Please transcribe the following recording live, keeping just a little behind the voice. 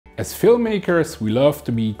As filmmakers, we love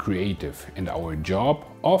to be creative, and our job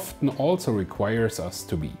often also requires us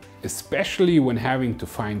to be, especially when having to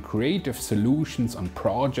find creative solutions on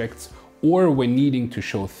projects or when needing to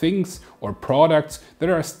show things or products that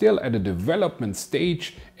are still at a development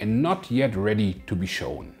stage and not yet ready to be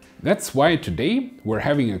shown. That's why today we're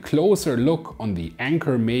having a closer look on the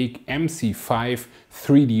AnkerMake M5C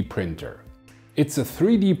 3D printer. It's a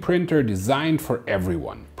 3D printer designed for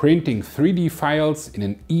everyone, printing 3D files in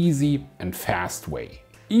an easy and fast way.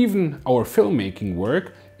 Even our filmmaking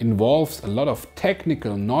work involves a lot of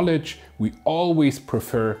technical knowledge. We always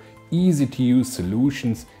prefer easy-to-use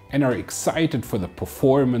solutions and are excited for the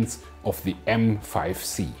performance of the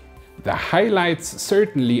M5C. The highlights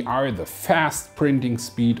certainly are the fast printing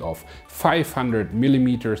speed of 500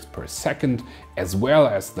 millimeters per second, as well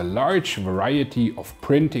as the large variety of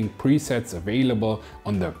printing presets available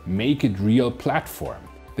on the Make It Real platform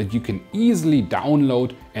that you can easily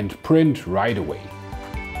download and print right away.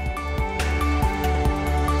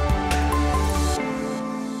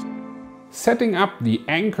 Setting up the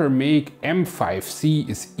AnkerMake M5C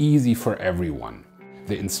is easy for everyone.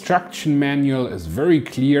 The instruction manual is very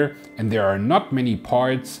clear and there are not many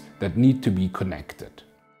parts that need to be connected.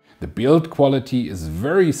 The build quality is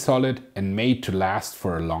very solid and made to last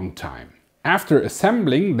for a long time. After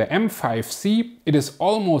assembling the M5C, it is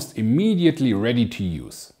almost immediately ready to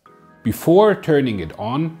use. Before turning it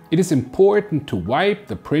on, it is important to wipe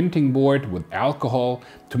the printing board with alcohol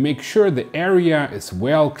to make sure the area is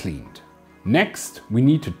well cleaned. Next, we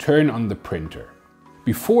need to turn on the printer.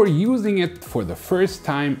 Before using it for the first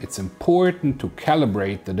time, it's important to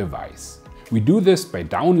calibrate the device. We do this by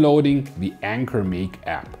downloading the AnkerMake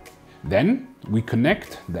app. Then we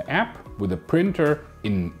connect the app with the printer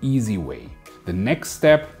in an easy way. The next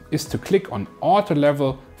step is to click on Auto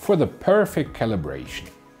Level for the perfect calibration.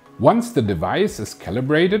 Once the device is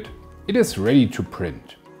calibrated, it is ready to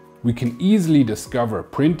print. We can easily discover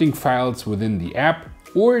printing files within the app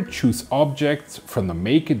or choose objects from the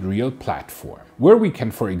Make It Real platform, where we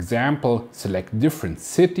can, for example, select different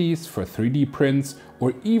cities for 3D prints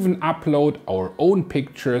or even upload our own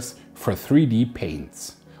pictures for 3D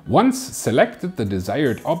paints. Once selected the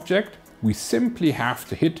desired object, we simply have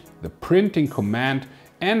to hit the printing command,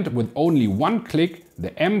 and with only one click,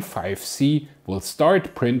 the M5C will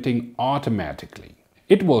start printing automatically.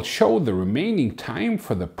 It will show the remaining time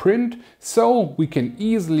for the print, so we can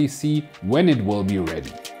easily see when it will be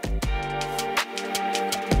ready.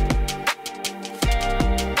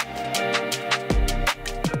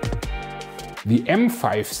 The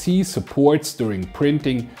M5C supports during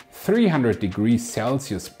printing 300 degrees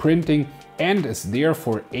Celsius printing and is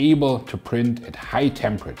therefore able to print at high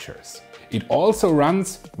temperatures. It also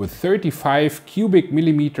runs with 35 cubic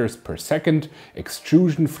millimeters per second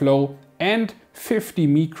extrusion flow and 50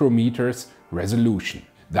 micrometers resolution.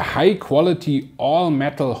 The high quality all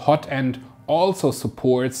metal hot end also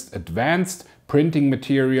supports advanced printing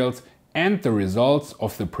materials, and the results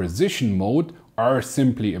of the precision mode are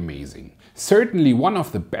simply amazing. Certainly one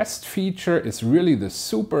of the best features is really the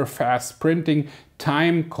super fast printing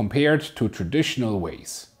time compared to traditional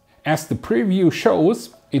ways. As the preview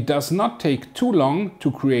shows, it does not take too long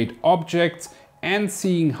to create objects, and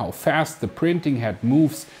seeing how fast the printing head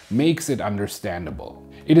moves makes it understandable.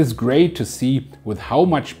 It is great to see with how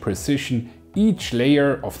much precision each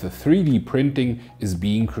layer of the 3D printing is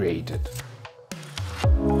being created.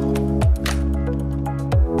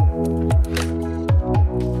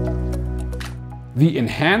 The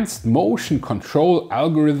enhanced motion control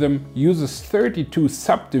algorithm uses 32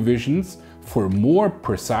 subdivisions for more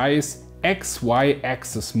precise X-Y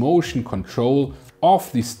axis motion control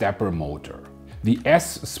of the stepper motor. The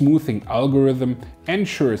S-smoothing algorithm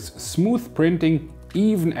ensures smooth printing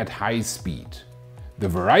even at high speed. The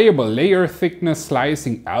variable layer thickness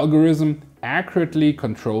slicing algorithm accurately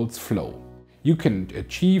controls flow. You can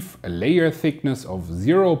achieve a layer thickness of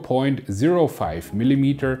 0.05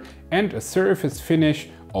 mm and a surface finish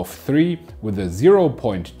of 3 with a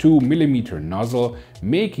 0.2 mm nozzle,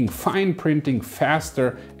 making fine printing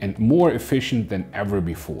faster and more efficient than ever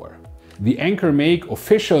before. The AnkerMake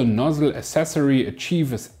official nozzle accessory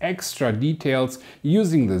achieves extra details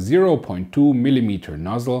using the 0.2 mm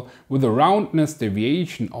nozzle with a roundness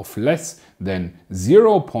deviation of less than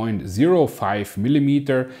 0.05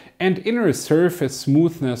 mm and inner surface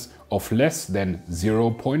smoothness of less than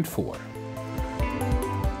 0.4.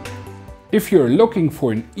 If you're looking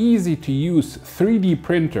for an easy-to-use 3D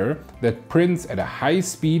printer that prints at a high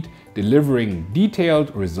speed, delivering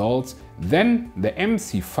detailed results, then the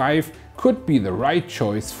MC5 could be the right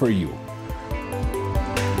choice for you.